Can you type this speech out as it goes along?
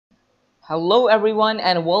Hello everyone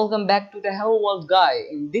and welcome back to the Hello World Guy.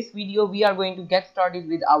 In this video we are going to get started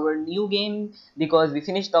with our new game because we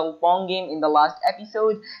finished the Pong game in the last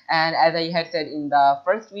episode, and as I had said in the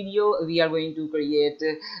first video, we are going to create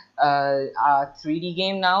a 3D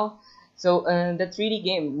game now. So the 3D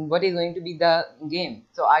game, what is going to be the game?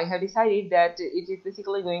 So I have decided that it is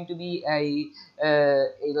basically going to be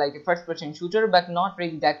like a first person shooter, but not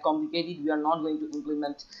really that complicated. We are not going to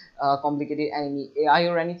implement complicated enemy AI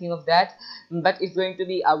or anything of that, but it's going to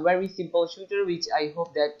be a very simple shooter which I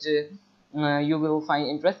hope that you will find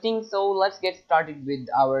interesting. So let's get started with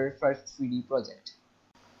our first 3D project.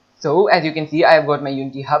 So as you can see, I have got my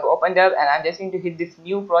Unity hub opened up, and I'm just going to hit this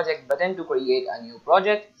new project button to create a new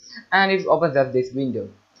project, and it opens up this window.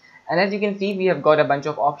 And as you can see, we have got a bunch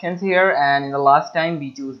of options here, and in the last time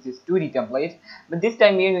we choose this 2D template, but this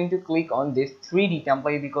time we are going to click on this 3D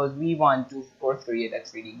template because we want to of course create a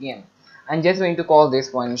 3D game. I'm just going to call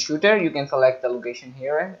this one shooter. You can select the location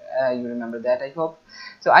here, you remember that I hope.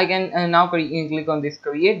 So I can now click on this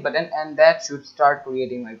create button, and that should start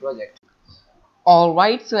creating my project.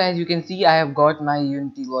 Alright, so as you can see, I have got my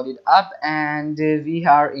Unity loaded up, and we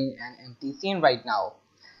are in an empty scene right now.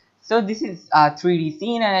 So this is a 3D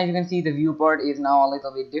scene, and as you can see, the viewport is now a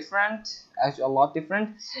little bit different, actually a lot different.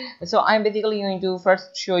 So I'm basically going to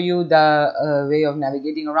first show you the way of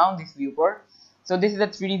navigating around this viewport. So this is a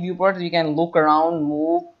 3D viewport. You can look around,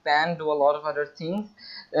 move, pan, do a lot of other things.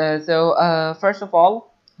 First of all,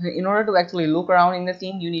 in order to actually look around in the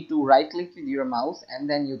scene, you need to right click with your mouse, and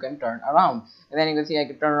then you can turn around. And then you can see I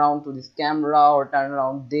can turn around to this camera or turn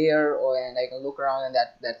around there, and I can look around, and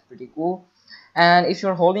that's pretty cool. And if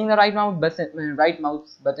you're holding the right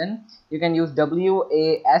mouse button, you can use W,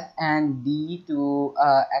 A, S, and D to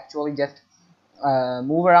actually just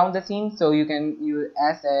move around the scene. So you can use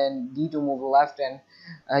S and D to move left, and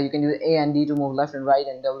you can use A and D to move left and right,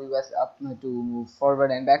 and W S up to move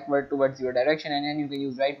forward and backward towards your direction, and then you can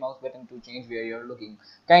use right mouse button to change where you're looking,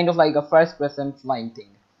 kind of like a first person flying thing.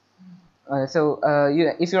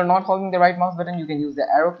 If you're not holding the right mouse button, you can use the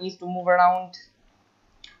arrow keys to move around,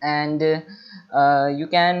 and you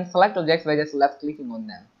can select objects by just left clicking on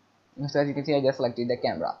them. So as you can see, I just selected the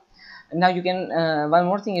camera. And now you can one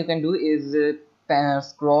more thing you can do is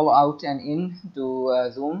scroll out and in to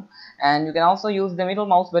zoom, and you can also use the middle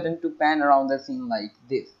mouse button to pan around the scene like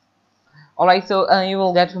this. Alright, so you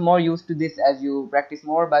will get more used to this as you practice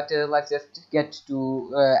more, but let's just get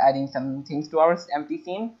to adding some things to our empty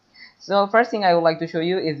scene. So first thing I would like to show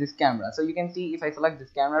you is this camera. So you can see if I select this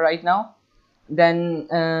camera right now, then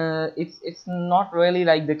it's not really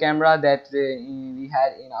like the camera that we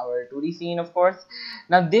had in our 2D scene, of course.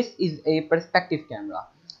 Now this is a perspective camera.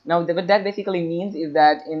 Now what that basically means is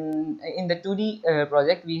that in the 2D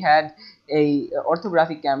project we had a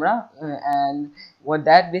orthographic camera, and what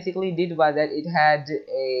that basically did was that it had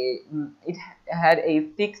a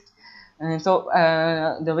fixed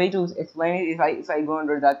the way to explain it, if I go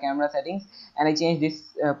under the camera settings and I change this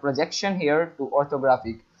projection here to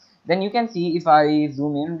orthographic, then you can see if I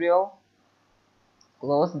zoom in real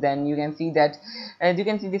close, then you can see that as you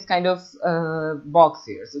can see this kind of box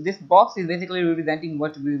here. So this box is basically representing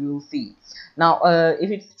what we will see. Now if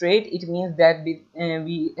it's straight, it means that we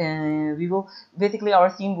will basically our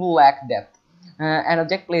scene will lack depth. An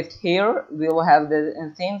object placed here will have the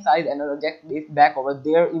same size, and an object placed back over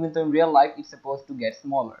there, even though in real life it's supposed to get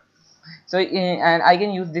smaller. So and I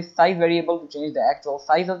can use this size variable to change the actual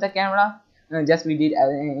size of the camera, just we did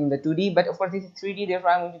in the 2D, but of course this is 3D, therefore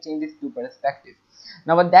I'm going to change this to perspective.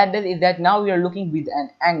 Now what that does is that now we are looking with an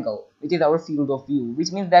angle, which is our field of view,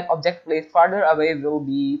 which means that object placed farther away will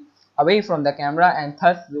be away from the camera and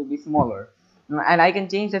thus will be smaller. And I can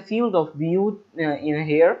change the field of view in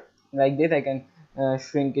here like this. I can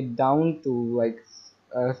shrink it down to like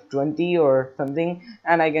 20 or something,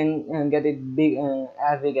 and I can get it big,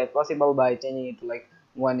 as big as possible by changing it to like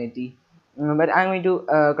 180. But I'm going to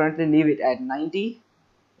currently leave it at 90,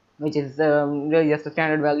 which is really just a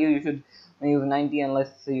standard value. You should use 90 unless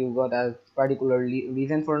you got a particular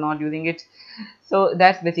reason for not using it. So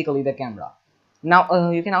that's basically the camera. Now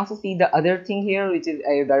you can also see the other thing here, which is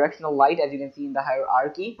a directional light, as you can see in the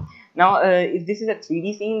hierarchy. Now if this is a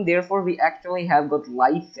 3D scene, therefore we actually have got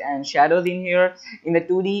lights and shadows in here. In the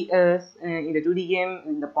 2D game,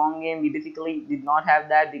 in the Pong game, we basically did not have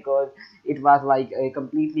that because it was like a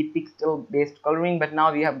completely pixel based coloring, but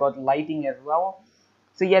now we have got lighting as well.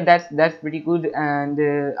 So yeah, that's pretty good, and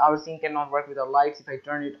our scene cannot work without lights. If I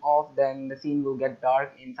turn it off, then the scene will get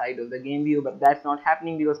dark inside of the game view, but that's not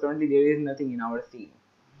happening because currently there is nothing in our scene.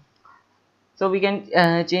 So we can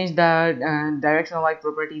change the directional light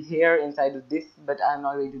properties here inside of this, but I'm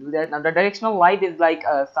not going to do that. Now the directional light is like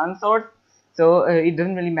a sun source, so it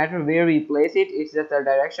doesn't really matter where we place it, it's just the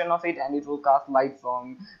direction of it, and it will cast light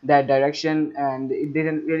from that direction, and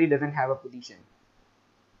it doesn't have a position.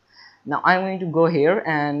 Now I'm going to go here,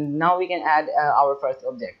 and now we can add our first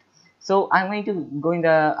object. So I'm going to go in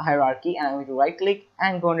the hierarchy, and I'm going to right click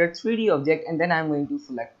and go under 3D object, and then I'm going to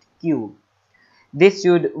select cube. This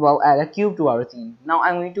should, well, add a cube to our scene. Now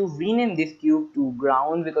I'm going to rename this cube to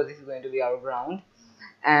ground, because this is going to be our ground.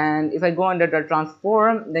 And if I go under the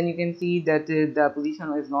transform, then you can see that the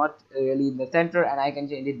position is not really in the center, and I can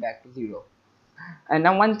change it back to 0. And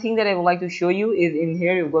now one thing that I would like to show you is in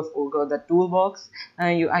here you've got the toolbox.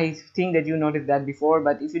 I think that you noticed that before,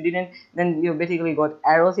 but if you didn't, then you basically got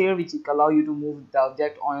arrows here which allow you to move the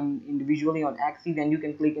object on individually on axes, and you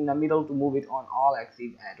can click in the middle to move it on all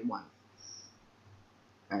axes at once.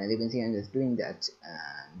 And as you can see, I'm just doing that,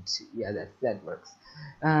 and yeah, that works.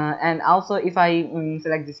 And also if I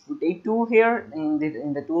select this rotate tool here in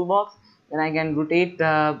the toolbox, then I can rotate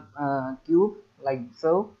the cube like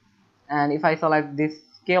so. And if I select this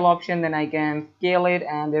scale option, then I can scale it,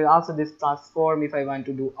 and there's also this transform if I want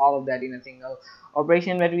to do all of that in a single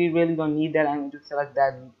operation, but we really don't need that. I'm going to select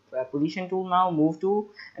that position tool now, move tool,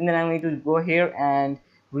 and then I'm going to go here and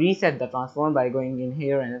reset the transform by going in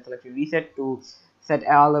here and select reset to set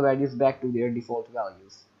all the values back to their default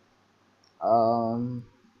values.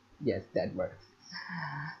 Yes, that works.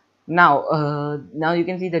 Now you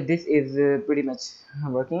can see that this is pretty much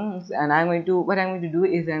working, and what I'm going to do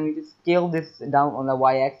is I'm going to scale this down on the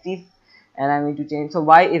y-axis, and I'm going to change. So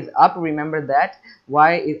y is up, remember that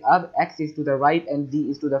y is up, x is to the right, and z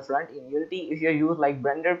is to the front. In Unity, if you use like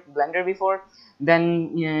blender before,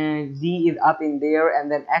 then z is up in there, and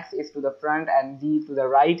then x is to the front and z to the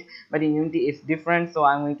right. But in Unity it's different, so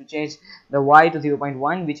I'm going to change the y to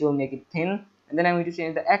 0.1, which will make it thin, and then I'm going to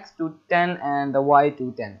change the x to 10 and the y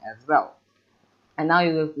to 10 as well. And now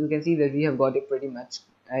you can see that we have got it pretty much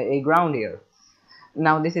a ground here.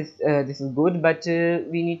 Now this is good, but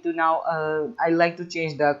we need to now I like to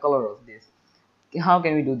change the color of this. How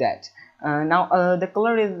can we do that? Now the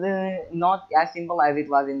color is not as simple as it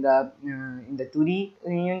was in the 2D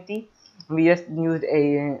Unity. We just used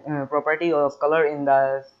a property of color in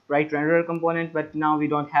the sprite renderer component, but now we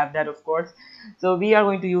don't have that, of course. So we are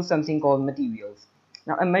going to use something called materials.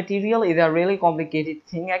 Now a material is a really complicated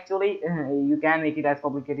thing actually. You can make it as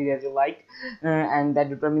complicated as you like, and that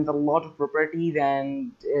determines a lot of properties,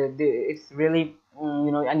 and it's really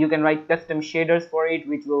and you can write custom shaders for it,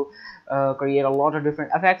 which will create a lot of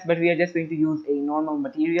different effects. But we are just going to use a normal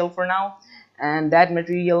material for now, and that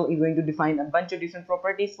material is going to define a bunch of different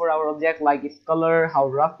properties for our object, like its color, how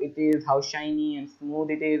rough it is, how shiny and smooth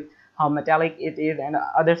it is, how metallic it is, and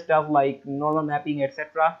other stuff like normal mapping,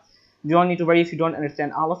 etc. You don't need to worry if you don't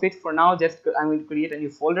understand all of it. For now, just I'm going to create a new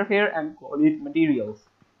folder here and call it materials.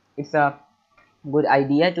 It's a good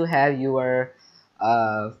idea to have your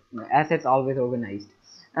assets always organized.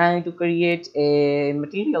 I'm going to create a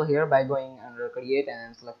material here by going under create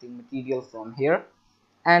and selecting material from here,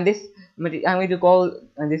 and this I'm going to call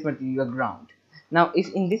this material ground. Now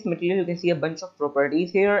if in this material you can see a bunch of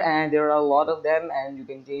properties here, and there are a lot of them, and you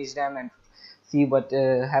can change them and see what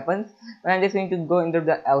happens. I'm just going to go into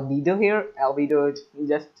the albedo here. Albedo,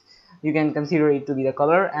 just you can consider it to be the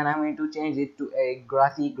color, and I'm going to change it to a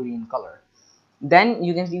grassy green color. Then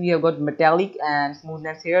you can see we have got metallic and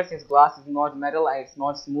smoothness here. Since glass is not metal and it's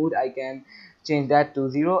not smooth, I can change that to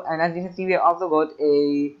 0. And as you can see, we have also got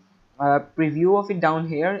a preview of it down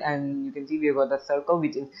here, and you can see we have got a circle,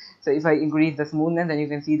 which is, so if I increase the smoothness, then you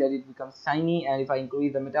can see that it becomes shiny, and if I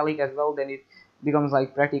increase the metallic as well, then it becomes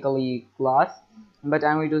like practically glass. But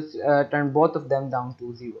I'm going to turn both of them down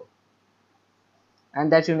to 0,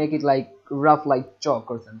 and that should make it like rough, like chalk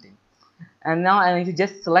or something. And now I'm going to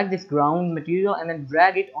just select this ground material and then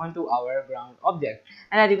drag it onto our ground object.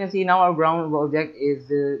 And as you can see, now our ground object is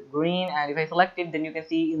green, and if I select it, then you can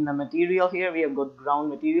see in the material here we have got ground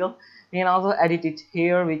material. We can also edit it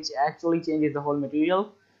here, which actually changes the whole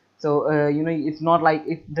material. So it's not like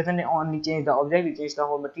it doesn't only change the object, it changes the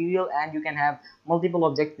whole material, and you can have multiple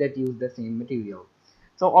objects that use the same material.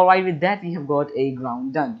 So alright, with that we have got a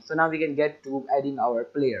ground done. So now we can get to adding our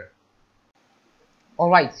player.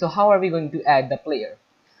 Alright, so how are we going to add the player?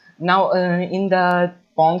 Now in the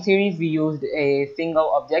Pong series we used a single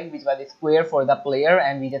object which was a square for the player,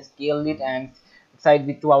 and we just scaled it and assigned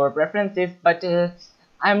it to our preferences. But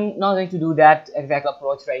I'm not going to do that exact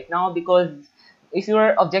approach right now, because if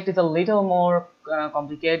your object is a little more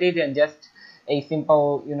complicated, and just a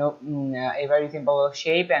simple, a very simple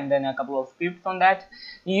shape and then a couple of scripts on that,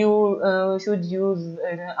 you should use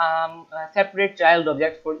a separate child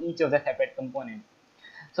object for each of the separate components.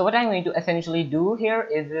 So what I'm going to essentially do here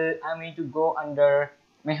is I'm going to go under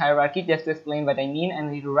my hierarchy just to explain what I mean. I'm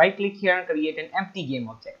going to right click here and create an empty game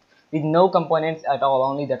object with no components at all,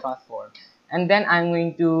 only the transform. And then I'm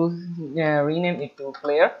going to rename it to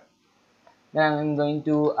player. Then I'm going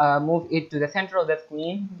to move it to the center of the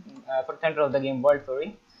screen, for center of the game world,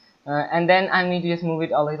 sorry. And then I'm going to just move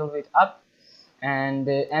it a little bit up, and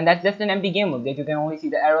that's just an empty game object. You can only see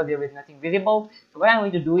the arrow, there is nothing visible. So what I'm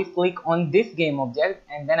going to do is click on this game object,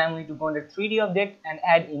 and then I'm going to go under 3D object and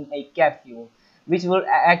add in a capsule, which will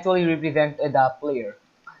actually represent the player.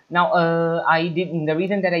 Now the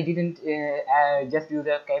reason that I didn't just use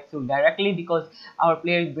the capsule directly, because our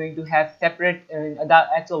player is going to have separate the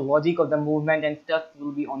actual logic of the movement and stuff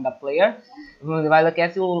will be on the player, while the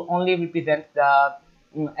capsule will only represent the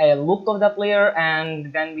a look of the player,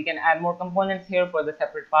 and then we can add more components here for the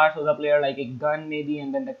separate parts of the player, like a gun maybe,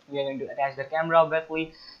 and then we are going to attach the camera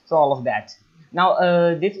obviously, so all of that. Now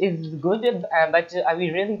this is good, but we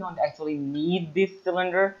really don't actually need this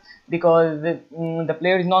cylinder, because the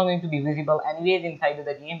player is not going to be visible anyways inside of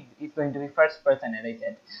the game. It's going to be first person, as I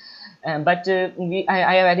said. But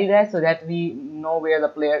I have added that so that we know where the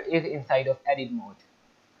player is inside of edit mode.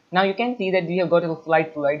 Now you can see that we have got a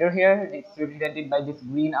slight collider here. It's represented by this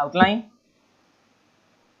green outline,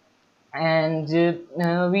 and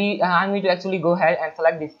I'm going to actually go ahead and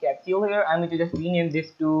select this capsule here. I'm going to just rename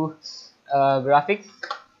this to graphics.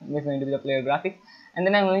 This is going to be the player graphics, and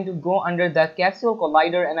then I'm going to go under the capsule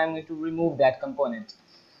collider, and I'm going to remove that component,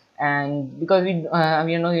 and because we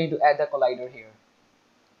are not going to add the collider here.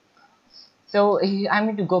 So I'm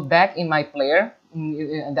going to go back in my player,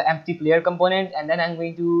 the empty player component, and then I'm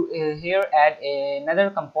going to here add another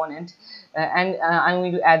component, and I'm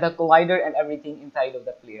going to add the collider and everything inside of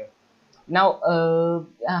the player. Now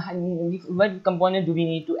what component do we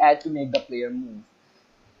need to add to make the player move?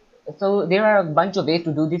 So there are a bunch of ways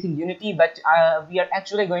to do this in Unity, but we are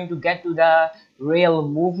actually going to get to the real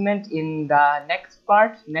movement in the next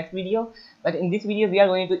video. But in this video we are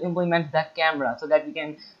going to implement the camera so that we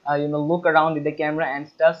can look around with the camera and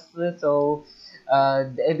stuff. So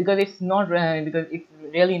because it's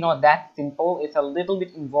really not that simple, it's a little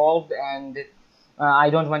bit involved, and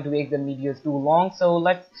I don't want to make the videos too long. So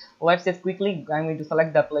let's just quickly, I'm going to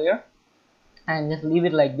select the player and just leave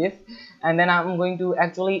it like this, and then I'm going to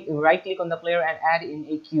actually right click on the player and add in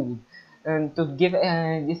a cube, and to give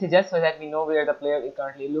this is just so that we know where the player is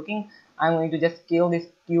currently looking. I'm going to just scale this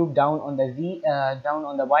cube down on the down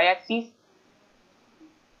on the y-axis,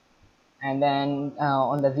 and then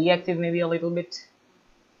on the z-axis maybe a little bit,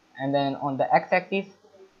 and then on the x-axis.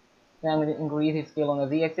 Then I'm going to increase its scale on the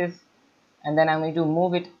z-axis, and then I'm going to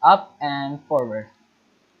move it up and forward.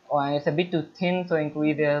 It's a bit too thin, so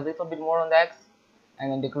increase a little bit more on the x,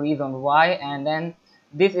 and then decrease on the y, and then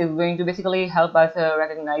this is going to basically help us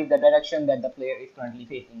recognize the direction that the player is currently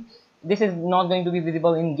facing. This is not going to be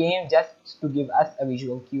visible in game, just to give us a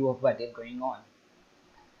visual cue of what is going on.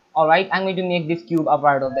 Alright, I'm going to make this cube a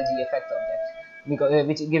part of the GFX object, because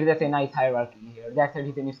which gives us a nice hierarchy here. That's the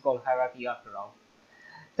reason it's called hierarchy after all.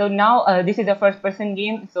 So now this is a first person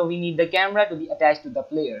game, so we need the camera to be attached to the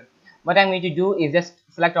player. What I'm going to do is just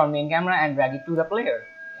select our main camera and drag it to the player,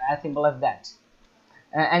 as simple as that.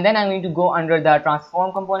 And then I'm going to go under the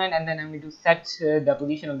transform component, and then I'm going to set the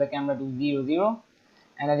position of the camera to 0, 0.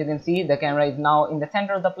 And as you can see, the camera is now in the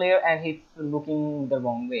center of the player and it's looking the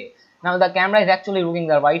wrong way. Now the camera is actually looking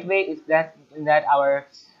the right way. It's that our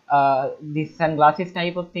these sunglasses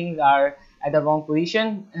type of things are at the wrong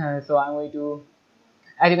position. So I'm going to,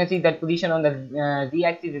 as you can see, that position on the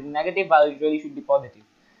z-axis is negative, while it really should be positive.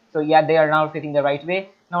 So yeah, they are now fitting the right way.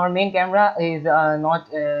 Now our main camera is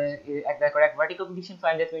not at the correct vertical position, so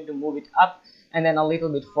I'm just going to move it up and then a little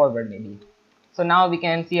bit forward maybe. So now we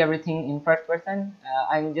can see everything in first person.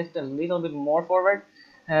 I'm just a little bit more forward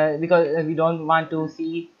because we don't want to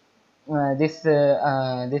see this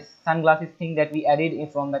sunglasses thing that we added in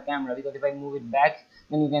from the camera, because if I move it back,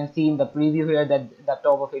 then you can see in the preview here that the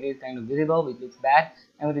top of it is kind of visible, which looks bad.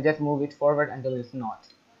 I'm going to just move it forward until it's not.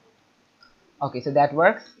 Okay, so that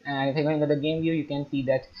works, and if I go into the game view, you can see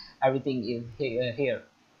that everything is here.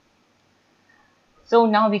 So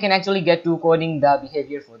now we can actually get to coding the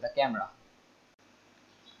behavior for the camera.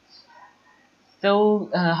 So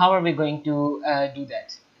how are we going to do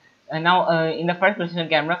that? Now, in the first position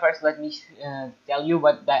camera, first let me tell you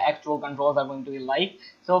what the actual controls are going to be like.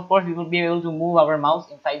 So of course we will be able to move our mouse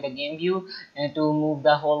inside the game view and to move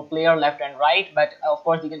the whole player left and right, but of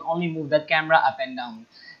course you can only move the camera up and down.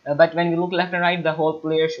 But when we look left and right, the whole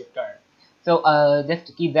player should turn. So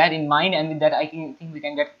just keep that in mind, and with that I think we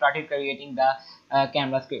can get started creating the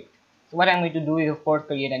camera script. So what I'm going to do is of course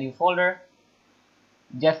create a new folder.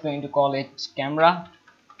 Just going to call it camera.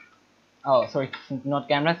 Oh, sorry, not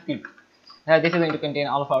camera, script. This is going to contain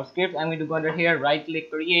all of our scripts. I'm going to go under here, right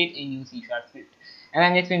click, create a new C# script, and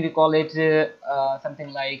I'm just going to call it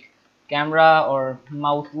something like camera or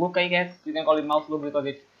mouse look. I guess you can call it mouse look because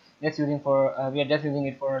it's just using for we are just using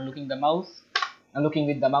it for looking the mouse, looking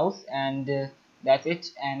with the mouse, and that's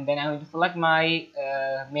it. And then I'm going to select my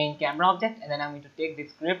main camera object, and then I'm going to take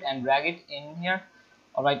this script and drag it in here.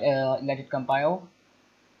 All right, let it compile.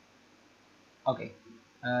 Okay,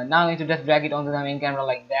 now I'm going to just drag it onto the main camera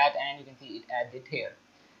like that, and you can see it adds it here.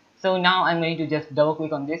 So now I'm going to just double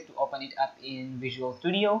click on this to open it up in Visual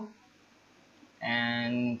Studio,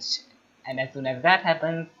 and as soon as that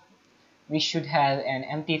happens, we should have an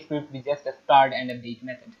empty script with just a start and update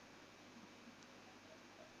method.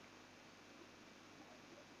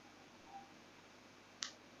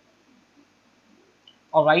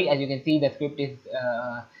 Alright, as you can see, the script is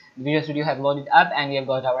Visual Studio has loaded up, and we have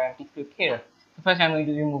got our empty script here. So first I'm going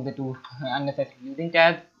to remove the two unnecessary using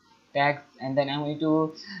tags, and then I'm going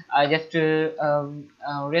to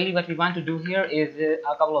really what we want to do here is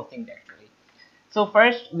a couple of things actually. So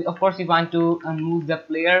first, of course, we want to move the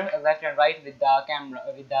player left and right with the camera,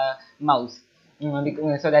 with the mouse,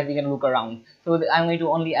 so that we can look around. So I'm going to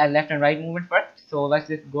only add left and right movement first. So let's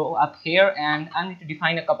just go up here, and I'm going to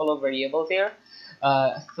define a couple of variables here.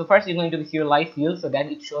 So first is going to be serialized field, so that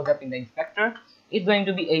it shows up in the inspector. It's going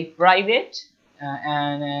to be a private,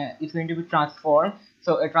 and it's going to be transform.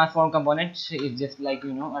 So a transform component is just like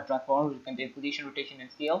a transform will contain position, rotation,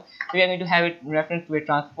 and scale. So we are going to have it reference to a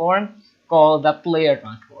transform called the player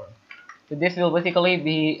transform. So this will basically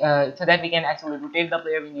be so that we can actually rotate the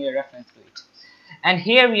player. We need a reference to it, and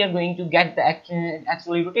here we are going to get the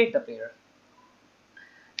actually rotate the player.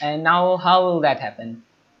 And now how will that happen?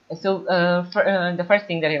 So the first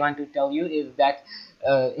thing that I want to tell you is that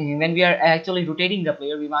when we are actually rotating the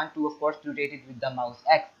player, we want to of course rotate it with the mouse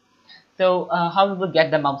X. So how we will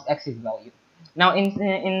get the mouse axis value? Now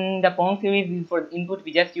in the Pong series, for input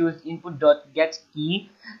we just use input.getKey,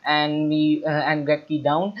 and we and get key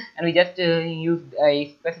down, and we just used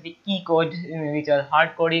a specific key code which are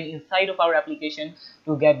hard coded inside of our application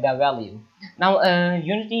to get the value. Now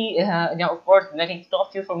Unity, now of course nothing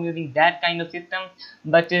stops you from using that kind of system,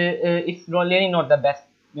 but it's really not the best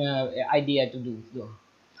idea to do so.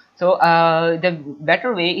 So the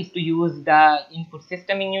better way is to use the input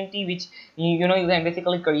system in Unity, which you can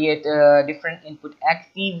basically create different input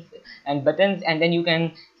axes and buttons, and then you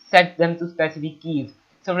can set them to specific keys.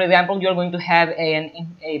 So for example, you're going to have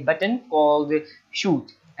a button called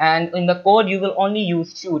shoot, and in the code you will only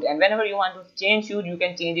use shoot, and whenever you want to change shoot, you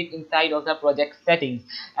can change it inside of the project settings,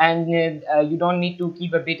 and you don't need to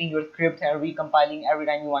keep updating your script and recompiling every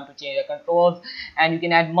time you want to change the controls. And you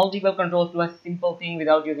can add multiple controls to a simple thing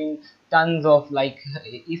without using tons of like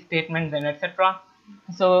if statements and etc.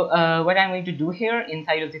 So what I'm going to do here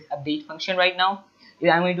inside of this update function right now is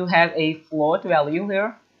I'm going to have a float value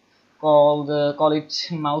here called call it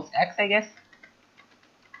mouse X, I guess,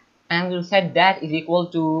 and we'll set that is equal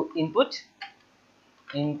to input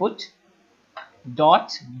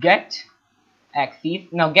dot get axis.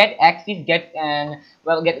 Now get axis gets an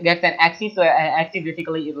axis. So axis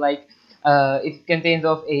basically is like it contains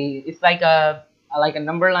of it's like a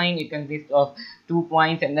number line. It consists of 2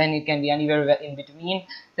 points, and then it can be anywhere in between.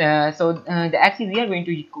 So the axis we are going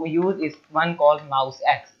to use is one called mouse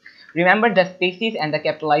X. Remember, the spaces and the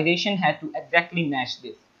capitalization had to exactly match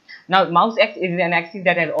this. Now mouse X is an axis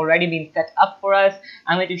that has already been set up for us.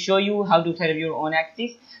 I'm going to show you how to set up your own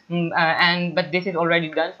axis, but this is already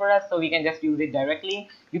done for us, so we can just use it directly.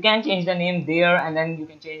 You can change the name there, and then you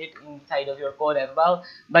can change it inside of your code as well,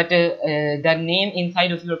 but the name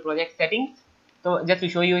inside of your project settings. So just to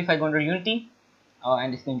show you, if I go under Unity,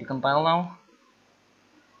 and it's going to compile now.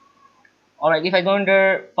 Alright, if I go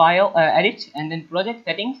under file, edit, and then project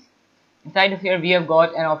settings, inside of here we have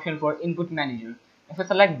got an option for input manager. If I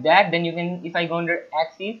select that, then you can, if I go under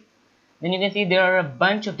axes, then you can see there are a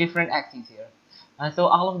bunch of different axes here. So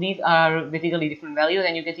all of these are basically different values,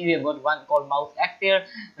 and you can see we have got one called mouse X here,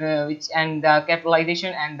 which and the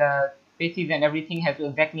capitalization and the spaces and everything has to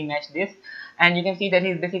exactly match this. And you can see that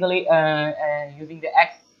he's basically using the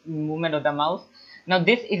X movement of the mouse. Now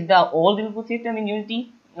this is the old input system in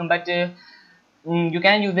Unity, but You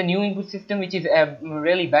can use the new input system, which is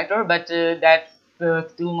really better, but that's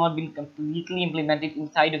still not been completely implemented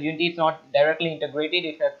inside of Unity. It's not directly integrated,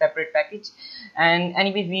 it's a separate package. And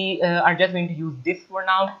anyways, we are just going to use this for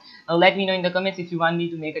now. Let me know in the comments if you want me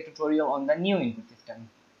to make a tutorial on the new input system.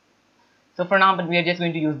 So for now, but we are just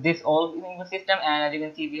going to use this old input system, and as you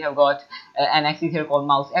can see, we have got an axis here called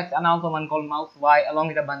mouse X and also one called mouse Y, along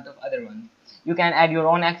with a bunch of other ones. You can add your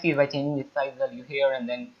own axis by changing the size value here and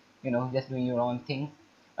then, you know, just doing your own thing.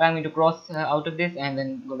 But I'm going to cross out of this and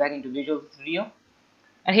then go back into Visual Studio.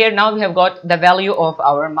 And here now we have got the value of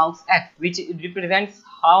our mouse X, which represents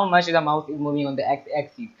how much the mouse is moving on the X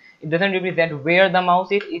axis. It doesn't represent where the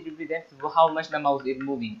mouse is, it represents how much the mouse is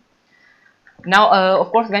moving. Now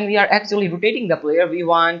of course, when we are actually rotating the player, we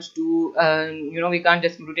want to you know, we can't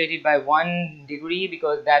just rotate it by 1 degree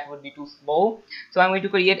because that would be too slow. So I'm going to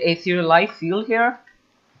create a serialized field here.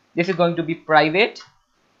 This is going to be private,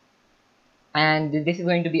 and this is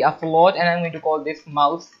going to be a float, and I'm going to call this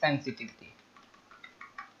mouse sensitivity.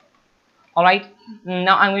 Alright,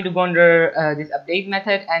 now I'm going to go under this update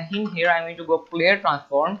method, and in here I'm going to go player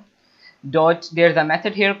transform dot, there's a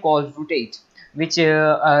method here called rotate, which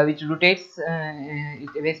rotates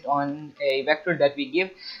it based on a vector that we give.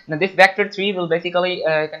 Now this vector 3 will basically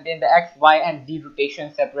contain the x, y and z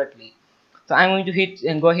rotation separately. So I'm going to hit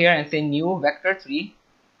and go here and say new vector 3,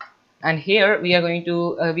 and here we are going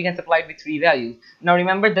to we can supply it with 3 values. Now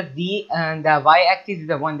remember that the y-axis is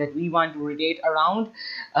the one that we want to rotate around,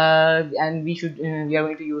 and we are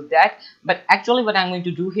going to use that. But actually what I'm going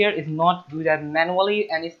to do here is not do that manually,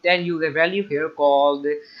 and instead use a value here called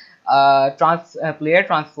player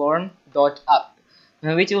transform dot up,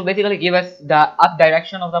 which will basically give us the up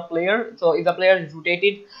direction of the player. So if the player is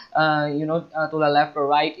rotated to the left or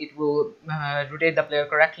right, it will rotate the player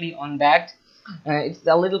correctly on that. It's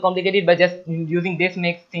a little complicated, but just using this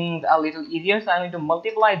makes things a little easier. So I'm going to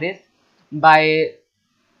multiply this by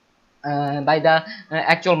the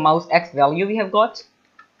actual mouse X value we have got,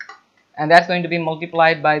 and that's going to be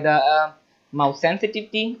multiplied by the mouse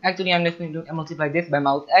sensitivity. Actually, I'm just going to multiply this by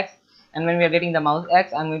mouse X, and when we are getting the mouse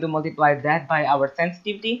X, I'm going to multiply that by our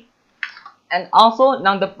sensitivity. And also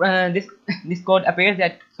now this this code appears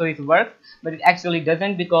that so it works, but it actually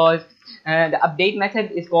doesn't, because the update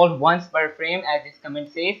method is called once per frame, as this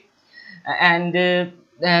comment says, and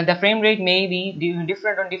the frame rate may be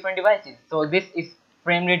different on different devices. So this is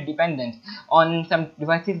frame rate dependent. On some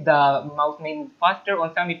devices the mouse may move faster,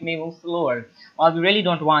 on some it may move slower, or we really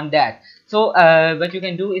don't want that. So what you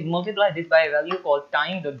can do is multiply this by a value called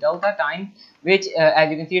time, the delta time, which as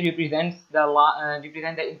you can see represents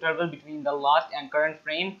the interval between the last and current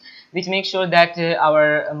frame, which makes sure that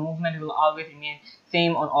our movement will always remain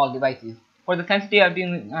same on all devices. For the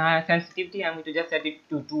sensitivity, I'm going to just set it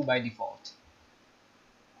to 2 by default,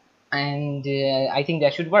 and I think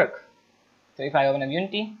that should work. So if I open up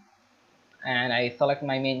Unity and I select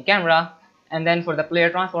my main camera, and then for the player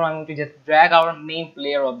transform, I'm going to just drag our main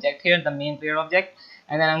player object here, the main player object,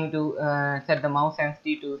 and then I'm going to set the mouse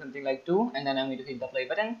sensitivity to something like 2, and then I'm going to hit the play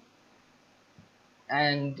button,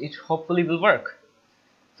 and it hopefully will work.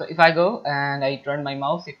 So if I go and I turn my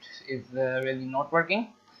mouse, it is really not working.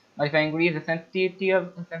 But if I increase the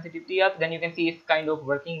sensitivity up, then you can see it's kind of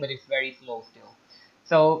working, but it's very slow still.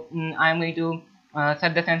 So I'm going to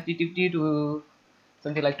set the sensitivity to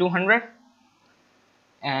something like 200,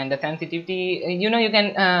 and the sensitivity, you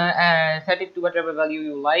can set it to whatever value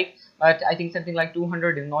you like, but I think something like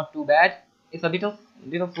 200 is not too bad. It's a little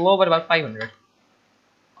slow, but about 500.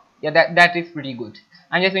 Yeah, that is pretty good.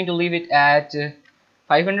 I'm just going to leave it at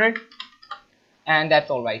 500, and that's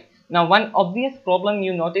all right. Now one obvious problem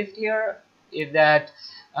you noticed here is that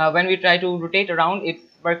when we try to rotate around, it's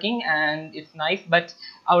working and it's nice, but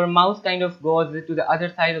our mouse kind of goes to the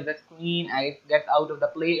other side of the screen and it gets out of the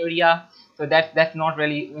play area. So that's not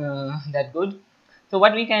really that good. So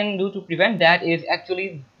what we can do to prevent that is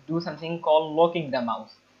actually do something called locking the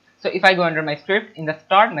mouse. So if I go under my script in the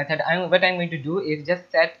start method, what I'm going to do is just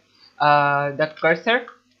set the cursor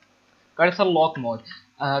lock mode.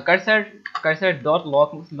 Cursor dot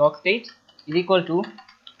lock state is equal to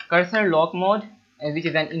cursor lock mode, which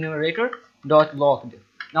is an enumerator dot locked.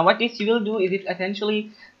 Now what this will do is it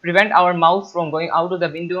essentially prevent our mouse from going out of the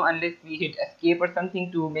window unless we hit escape or something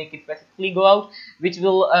to make it specifically go out, which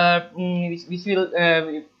will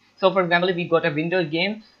so for example, if we got a Windows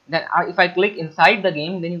game, then if I click inside the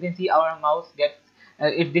game, then you can see our mouse gets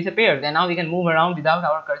it disappears, and now we can move around without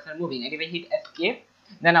our cursor moving. And if I hit escape,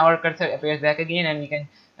 then our cursor appears back again, and we can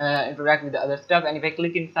interact with the other stuff. And if I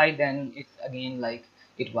click inside, then it's again like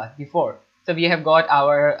it was before. So we have got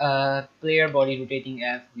our player body rotating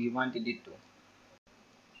as we wanted it to.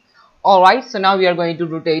 Alright, so now we are going to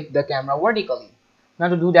rotate the camera vertically. Now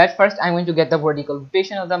to do that, first I'm going to get the vertical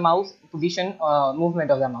rotation of the mouse, position, movement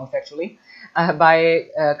of the mouse actually, by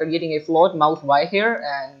creating a float mouse Y here,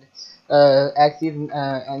 and axis,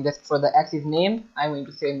 and just for the axis name I'm going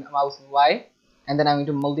to say mouse Y, and then I'm going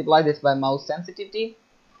to multiply this by mouse sensitivity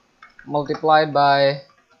multiplied by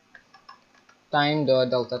time dot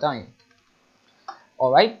delta time.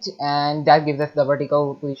 Alright, and that gives us the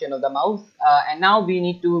vertical position of the mouse, and now we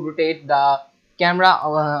need to rotate the camera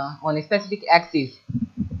on a specific axis.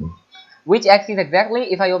 Which axis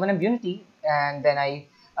exactly? If I open up Unity and then I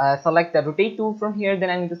select the rotate tool from here, then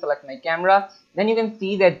I need to select my camera. Then you can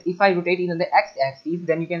see that if I rotate it on the X axis,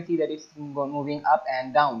 then you can see that it's moving up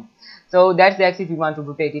and down. So that's the axis we want to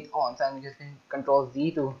rotate it on. So I'm just going to Control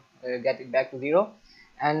Z to get it back to 0.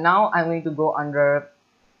 And now I'm going to go under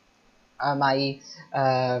my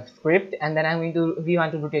script, and then we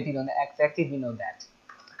want to rotate it on the X axis. We know that.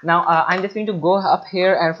 Now I'm just going to go up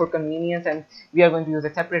here, and for convenience, and we are going to use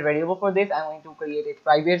a separate variable for this, I'm going to create a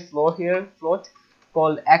private float here,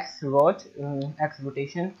 called x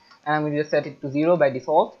rotation, and I'm going to just set it to 0 by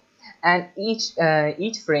default. And each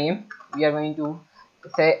frame we are going to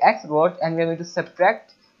say x rot, and we are going to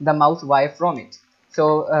subtract the mouse Y from it.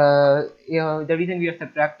 So the reason we are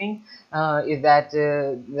subtracting is that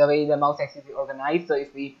the way the mouse axis is organized. So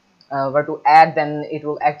if we were to add, then it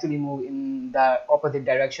will actually move in the opposite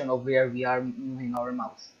direction of where we are moving our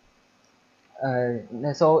mouse.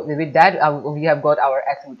 So with that, we have got our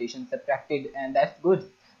x rotation subtracted, and that's good.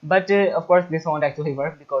 But of course this won't actually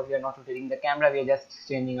work because we are not rotating the camera, we are just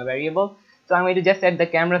changing a variable. So I'm going to just set the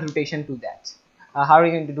camera's rotation to that. How are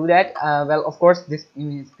we going to do that? Well, of course this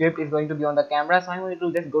script is going to be on the camera, so I'm going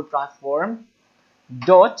to just go transform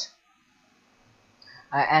dot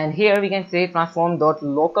and here we can say transform dot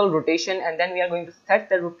local rotation, and then we are going to set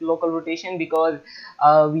the local rotation because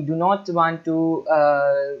we do not want to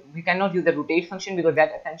we cannot use the rotate function because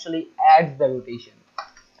that essentially adds the rotation.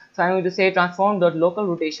 So I'm going to say transform dot local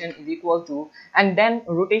rotation is equal to, and then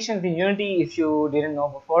rotations in Unity, if you didn't know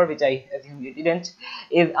before, which I assume you didn't,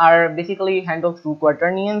 are basically handled through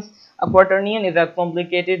quaternions. A quaternion is a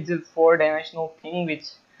complicated 4-dimensional thing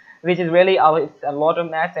which is really it's a lot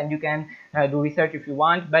of math, and you can do research if you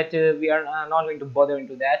want, but we are not going to bother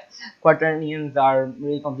into that. Quaternions are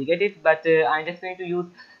really complicated, but I'm just going to use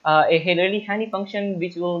a really handy function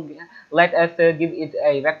which will let us give it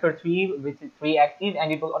a vector 3 with 3 axes,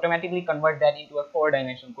 and it will automatically convert that into a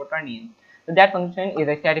 4-dimensional quaternion. So that function is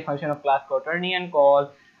a static function of class quaternion called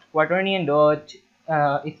quaternion dot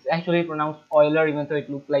it's actually pronounced Euler, even though it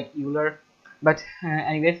looks like Euler, but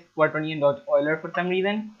anyways, quaternion dot Euler for some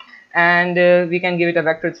reason. And we can give it a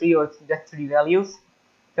vector 3 or just 3 values.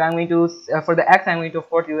 So I'm going to for the x I'm going to of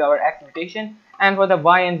course use our x rotation, and for the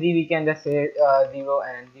y and z we can just say 0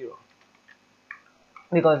 and 0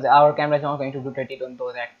 because our camera is not going to rotate it on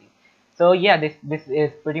those axes. So yeah, this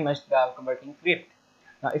is pretty much the working script.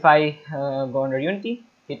 Now if I go under Unity,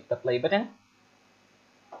 hit the play button,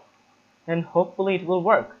 then hopefully it will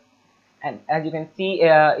work. And as you can see,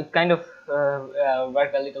 it kind of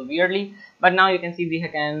worked a little weirdly, but now you can see we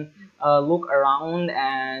can look around,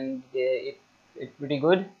 and it's pretty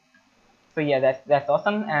good. So yeah, that's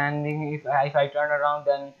awesome. And if I turn around,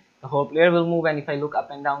 then the whole player will move, and if I look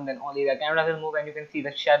up and down, then only the camera will move, and you can see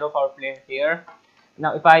the shadow of our player here.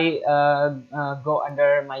 Now if I go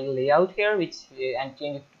under my layout here, and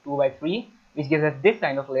change it to 2 by 3, which gives us this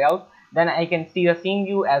kind of layout, then I can see the scene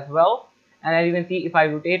view as well. And as you can see, if I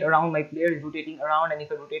rotate around, my player is rotating around, and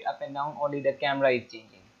if I rotate up and down, only the camera is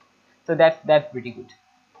changing. So that's pretty good.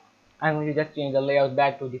 I'm going to just change the layout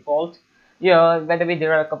back to default. Yeah, by the way,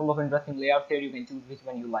 there are a couple of interesting layouts here. You can choose which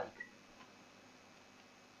one you like.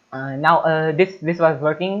 Now this was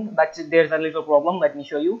working, but there's a little problem. Let me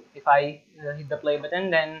show you. If I hit the play button,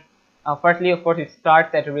 then firstly, of course, it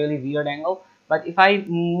starts at a really weird angle. But if I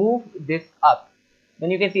move this up, then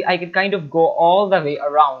you can see I can kind of go all the way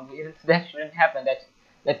around. That shouldn't happen.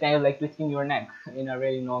 That's kind of like twisting your neck in a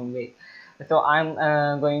really long way. So I'm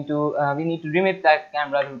going to we need to limit that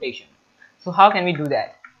camera's rotation. So how can we do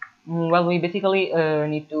that? Well, we basically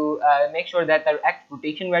need to make sure that the x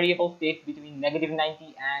rotation variable stays between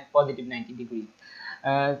 -90 and +90 degrees.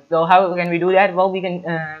 So how can we do that? Well, we can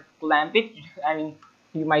clamp it. I mean,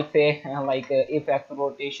 you might say if x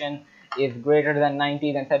rotation is greater than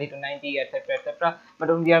 90, then set it to 90, etc, etc. But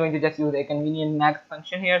we are going to just use a convenient max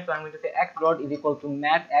function here. So I'm going to say x dot is equal to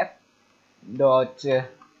math f dot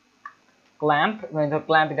clamp. The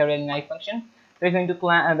clamp is a really nice function. So it's going to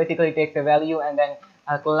clamp, basically takes a value and then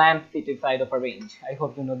clamps it inside of a range. I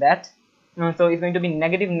hope you know that. So it's going to be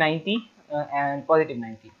 -90 and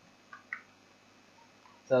 +90.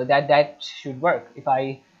 So that should work. If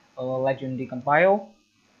I let Unity compile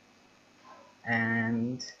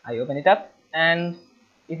and I open it up, and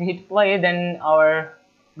if we hit play, then our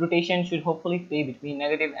rotation should hopefully stay between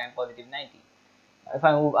negative and positive 90. If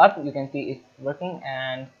I move up, you can see it's working,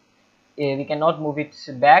 and we cannot move it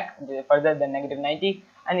back further than negative 90,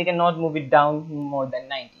 and we cannot move it down more than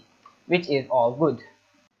 90, which is all good.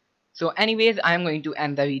 So anyways, I'm going to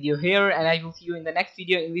end the video here, and I will see you in the next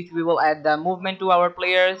video, in which we will add the movement to our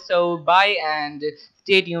player. So bye, and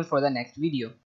stay tuned for the next video.